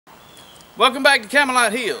Welcome back to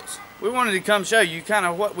Camelot Hills. We wanted to come show you kind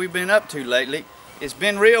of what we've been up to lately. It's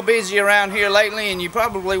been real busy around here lately, and you're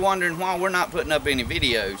probably wondering why we're not putting up any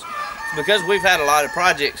videos. It's because we've had a lot of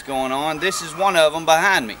projects going on. This is one of them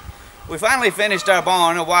behind me. We finally finished our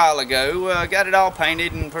barn a while ago, got it all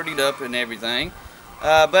painted and prettied up and everything.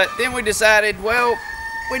 But then we decided, well,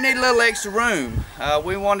 we need a little extra room.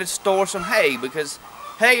 We wanted to store some hay because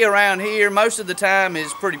hay around here most of the time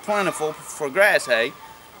is pretty plentiful for grass hay.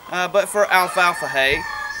 But for alfalfa hay,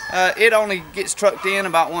 it only gets trucked in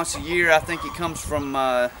about once a year. I think it comes from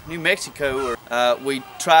New Mexico. We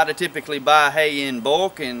try to typically buy hay in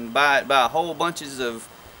bulk and buy whole bunches of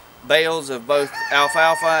bales of both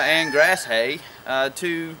alfalfa and grass hay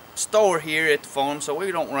to store here at the farm so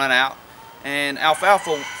we don't run out. And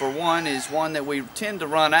alfalfa, for one, is one that we tend to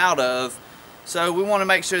run out of, so we want to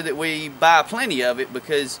make sure that we buy plenty of it,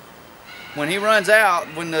 because when he runs out,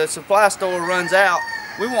 when the supply store runs out,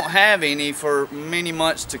 we won't have any for many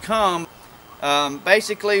months to come.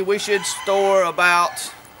 Basically, we should store about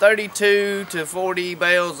 32 to 40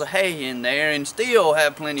 bales of hay in there and still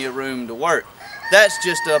have plenty of room to work. That's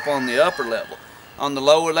just up on the upper level. On the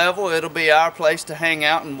lower level, it'll be our place to hang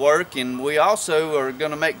out and work, and we also are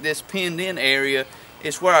going to make this pinned in area.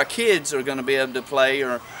 It's where our kids are going to be able to play,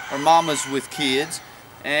 or mamas with kids,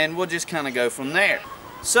 and we'll just kind of go from there.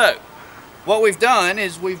 So what we've done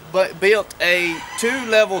is we've built a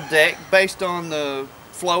two-level deck based on the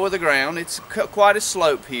flow of the ground. It's quite a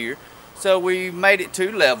slope here, so we made it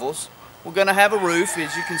two levels. We're going to have a roof.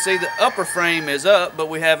 As you can see, the upper frame is up, but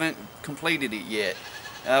we haven't completed it yet.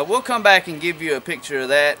 We'll come back and give you a picture of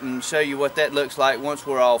that and show you what that looks like once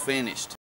we're all finished.